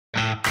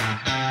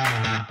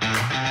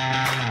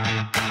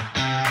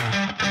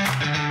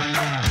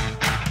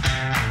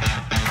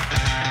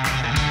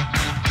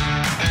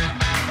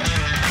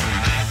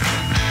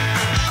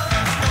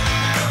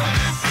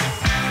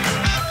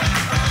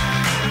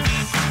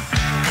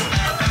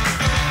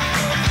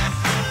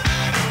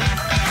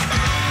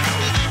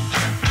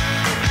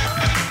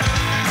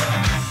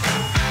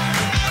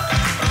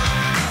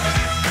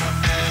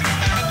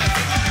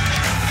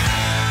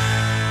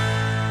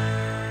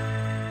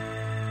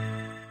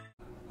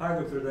Hi,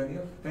 Dr.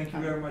 Daniel. Thank you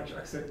very much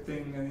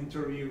accepting an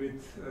interview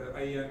with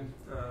IEM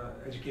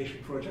Education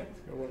Project.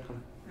 You're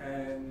welcome.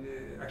 And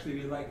actually,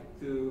 we'd like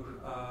to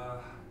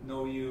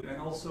know you. And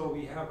also,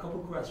 we have a couple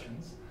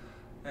questions.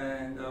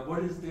 And what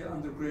is the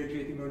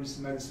undergraduate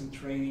emergency medicine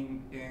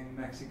training in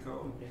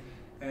Mexico? Okay.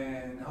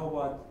 And how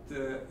about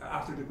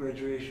after the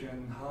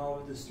graduation,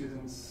 how the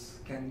students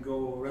can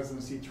go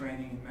residency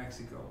training in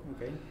Mexico?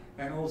 Okay.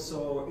 And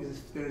also,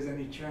 if there is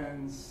any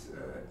chance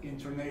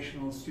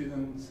international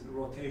student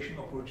rotation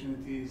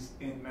opportunities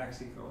in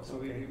Mexico. So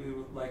Okay. we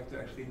would like to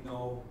actually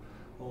know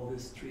all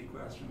these three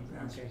questions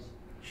answers.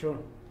 Okay. Sure.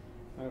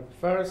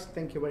 First,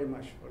 thank you very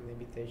much for the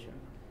invitation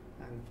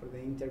and for the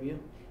interview.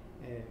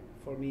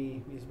 For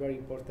me, it's very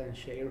important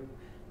share.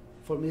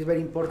 For me, it's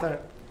very important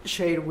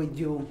share with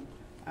you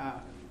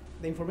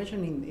the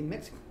information in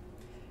Mexico.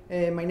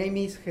 My name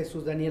is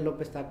Jesus Daniel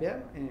Lopez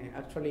Tapia.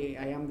 Actually,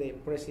 I am the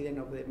president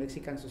of the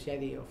Mexican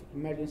Society of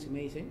Emergency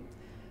Medicine.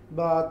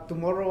 But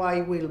tomorrow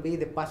I will be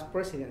the past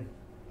president.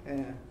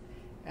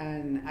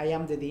 And I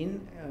am the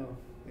dean of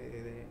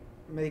the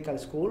medical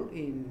school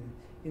in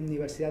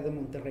Universidad de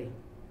Monterrey.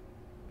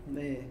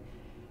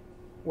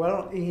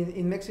 Well,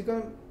 in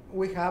Mexico,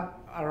 we have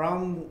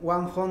around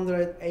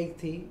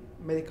 180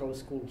 medical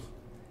schools.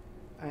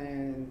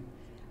 And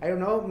I don't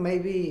know,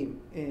 maybe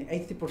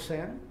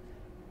 80%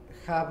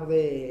 have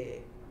the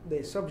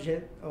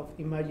subject of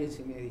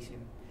emergency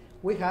medicine.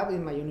 We have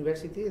in my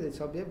university the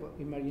subject of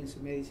emergency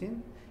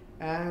medicine,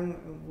 and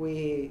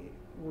we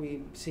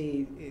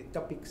see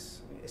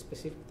topics,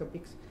 specific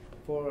topics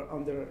for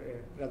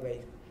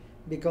undergraduate.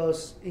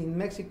 Because in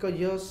Mexico,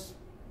 just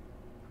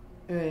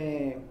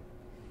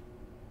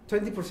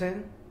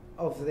 20%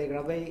 of the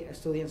graduate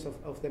students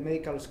of the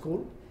medical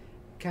school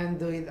can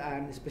do it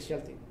as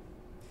specialty.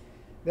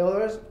 The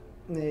others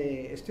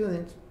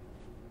students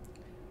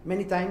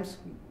many times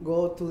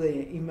go to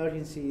the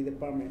emergency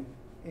department.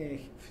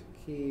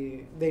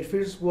 Their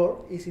first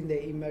work is in the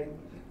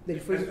their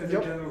first as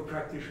job. a general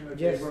practitioner,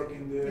 Yes, they work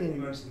in the emergency in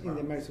the department.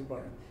 emergency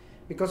department.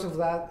 Because of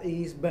that, it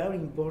is very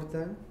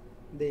important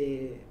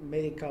the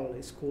medical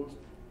schools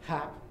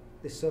have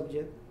the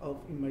subject of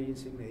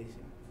emergency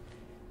medicine.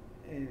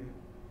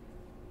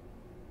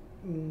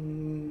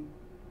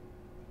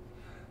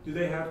 Do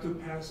they have to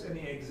pass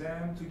any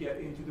exam to get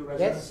into the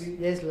residency?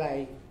 Yes,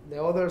 like the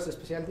others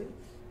specialty,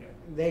 Yeah.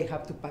 they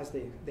have to pass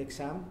the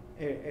exam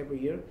every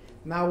year.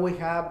 Now we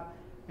have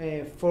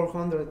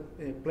 400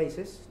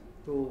 places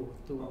to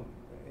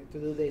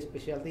do the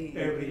specialty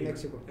Every in year.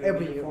 Mexico.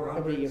 Every year.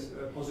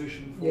 400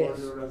 position for Yes.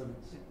 the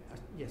residents.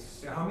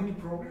 Yes. How many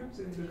programs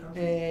in the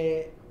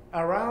country?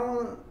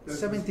 Around That's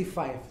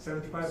 75.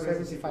 75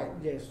 residency 75,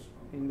 programs. yes,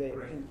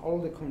 Great. in all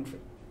the country.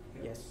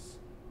 Yeah. Yes.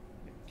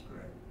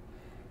 Correct.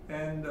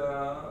 And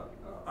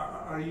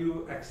are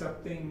you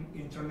accepting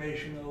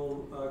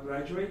international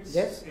graduates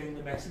Yes. in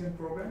the Mexican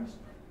programs?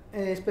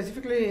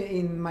 Specifically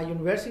in my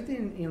university,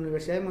 in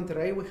Universidad de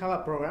Monterrey, we have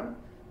a program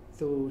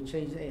to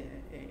change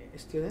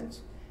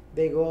students.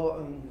 They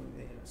go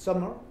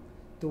summer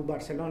to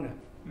Barcelona.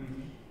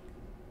 Mm-hmm.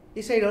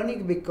 It's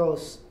ironic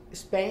because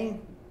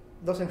Spain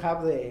doesn't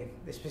have the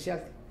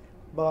specialty,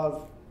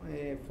 but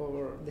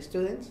for the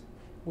students,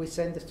 we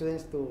send the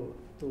students to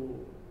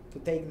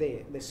take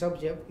the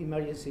subject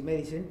emergency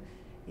medicine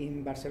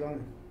in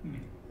Barcelona.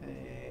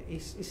 Mm-hmm.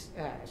 It's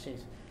a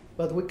change,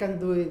 but we can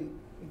do it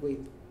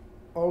with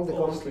all the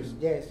All countries.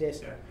 students.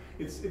 Yes. Yeah.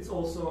 It's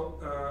also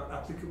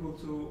applicable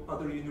to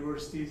other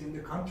universities in the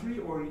country,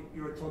 or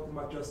you're talking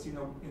about just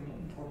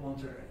for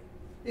Monterrey?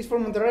 It's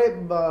from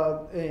Monterrey,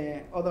 but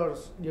other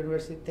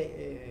universities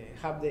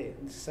have the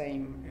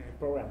same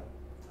program.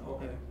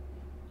 Okay, Yeah.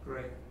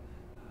 great.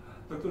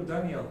 Dr.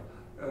 Daniel,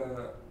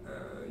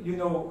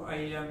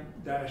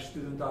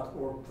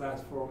 IEM-student.org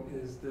platform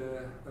is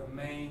the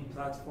main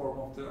platform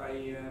of the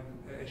IEM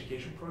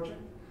education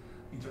project,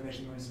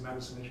 International Emergency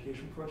Medicine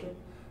Education Project.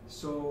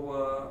 So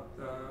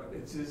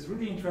it is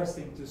really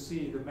interesting to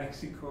see the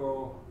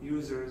Mexico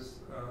users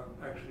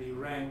actually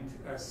ranked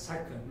as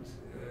second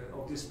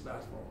of this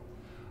platform.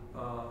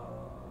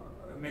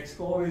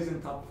 Mexico always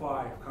in top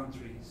 5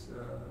 countries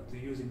to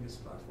using this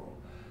platform.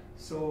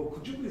 So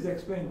could you please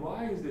explain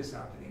why is this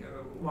happening?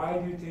 Why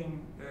do you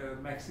think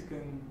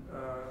Mexican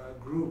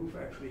group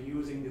actually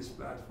using this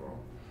platform?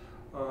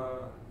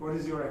 What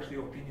is your actually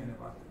opinion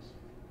about this?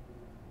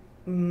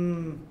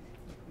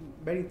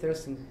 Very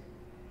interesting.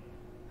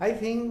 I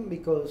think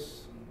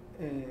because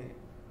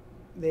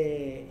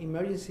the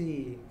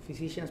emergency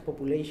physicians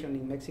population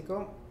in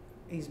Mexico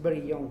is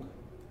very young,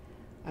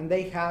 and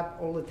they have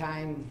all the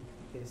time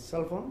a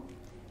cell phone,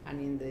 and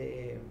in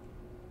the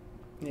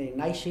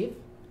night shift,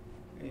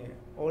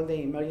 all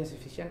the emergency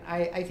physicians,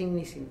 I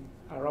think it's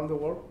around the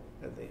world,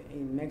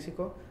 in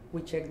Mexico,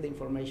 we check the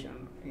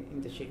information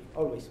in the shift,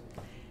 always.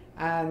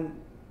 And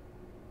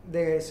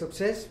the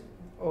success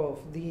of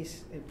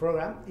this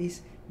program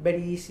is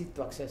very easy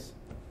to access.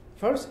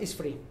 First, it's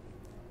free,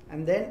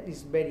 and then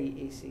it's very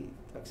easy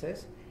to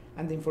access,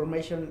 and the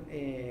information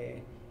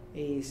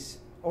is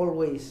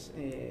always,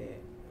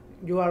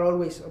 you are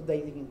always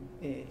updating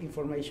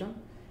information,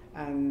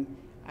 And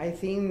I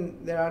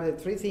think there are the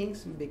three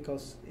things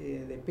because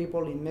the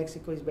people in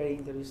Mexico is very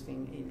interested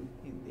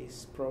in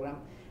this program.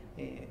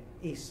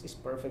 It's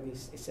perfect,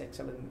 it's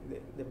excellent,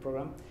 the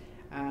program.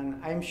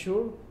 And I'm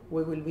sure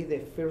we will be the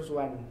first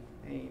one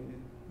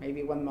in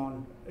maybe 1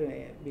 month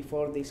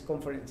before this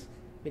conference,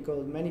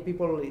 because many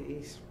people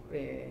is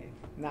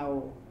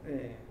now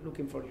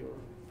looking for your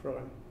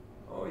program.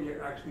 Oh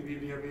yeah, actually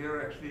we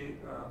are actually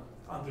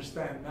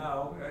understand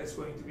now it's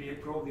going to be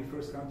probably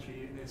first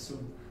country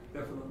soon,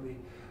 definitely.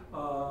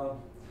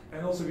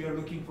 And also we are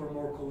looking for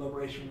more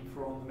collaboration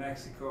from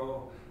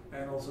Mexico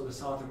and also the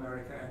South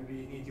America, and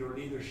we need your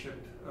leadership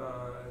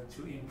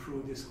to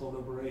improve this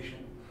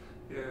collaboration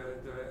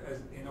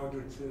in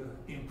order to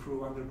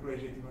improve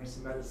undergraduate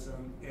emergency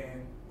medicine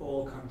in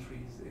all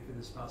countries if it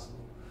is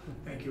possible.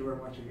 Thank you very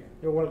much again.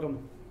 You're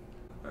welcome.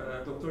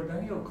 Dr.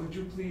 Daniel, could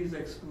you please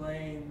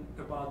explain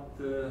about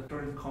the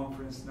current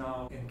conference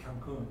now in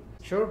Cancun?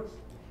 Sure.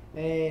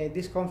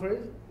 This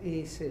conference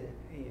is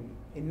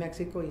in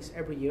Mexico is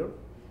every year.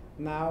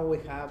 Now we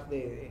have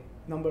the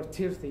number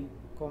 30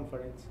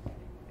 conference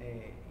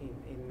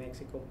in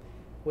Mexico.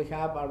 We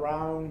have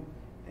around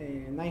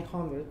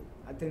 900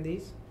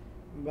 attendees,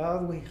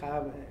 but we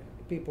have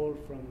people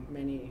from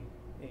many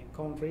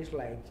countries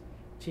like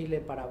Chile,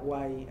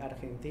 Paraguay,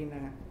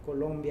 Argentina,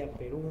 Colombia,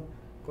 Peru,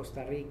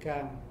 Costa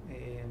Rica,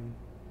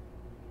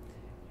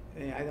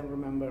 I don't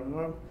remember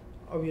more,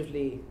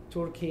 obviously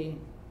Turkey,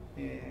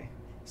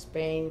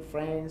 Spain,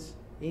 France,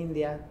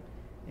 India.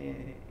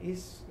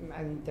 It's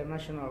an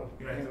international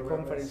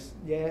conference.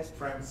 Yes,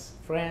 France.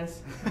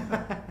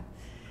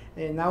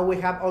 And now we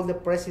have all the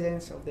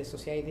presidents of the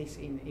societies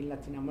in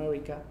Latin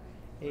America.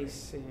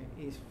 Is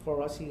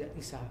for us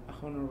is a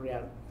honor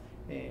real,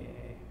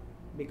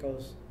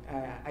 because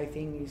I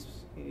think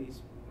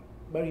it's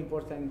very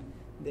important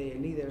the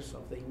leaders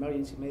of the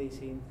emergency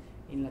medicine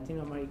in Latin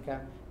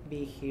America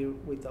be here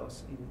with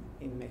us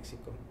in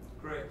Mexico.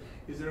 Great.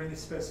 Is there any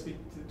specific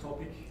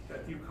topic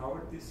that you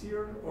covered this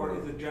year, or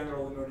is it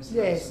general emergency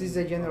medicine? Yes, it's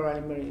a general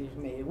emergency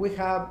medicine. We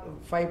have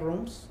 5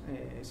 rooms,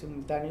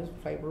 simultaneous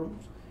 5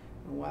 rooms,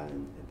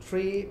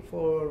 3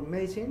 for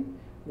medicine,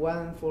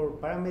 1 for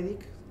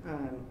paramedic,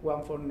 and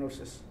 1 for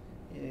nurses.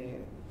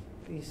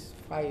 It's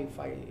five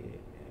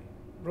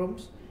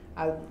rooms.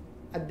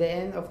 At the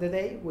end of the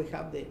day, we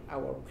have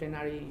our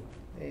plenary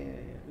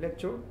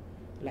lecture,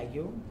 like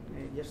you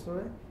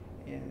yesterday,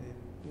 and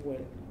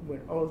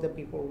where all the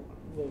people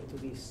go to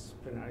this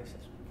plenary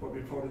session.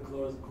 Before the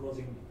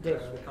closing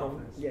yes, the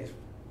conference. Yes.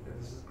 Yeah,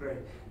 this is great.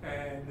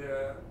 And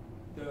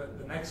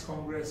the next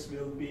congress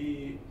will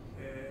be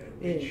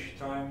which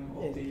time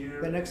of the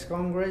year? The next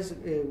congress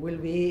will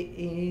be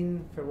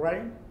in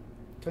February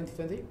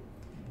 2020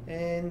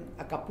 in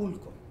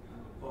Acapulco.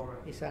 All right.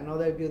 It's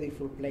another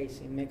beautiful place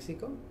in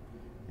Mexico.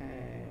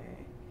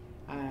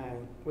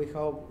 And we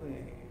hope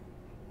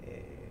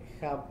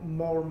have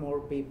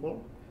more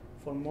people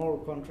from more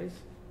countries,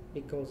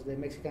 because the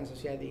Mexican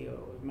Society of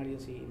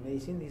Emergency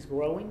Medicine is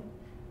growing.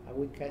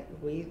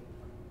 We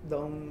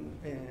don't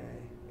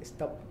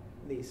stop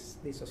this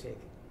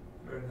society.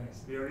 Very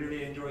nice. We are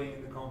really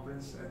enjoying the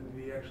conference, and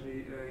we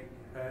actually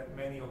had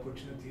many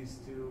opportunities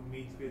to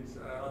meet with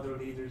other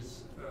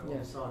leaders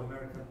of South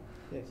America.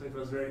 Yes. So it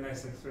was a very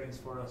nice experience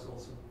for us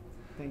also.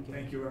 Thank you.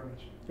 Thank you very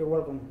much. You're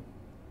welcome.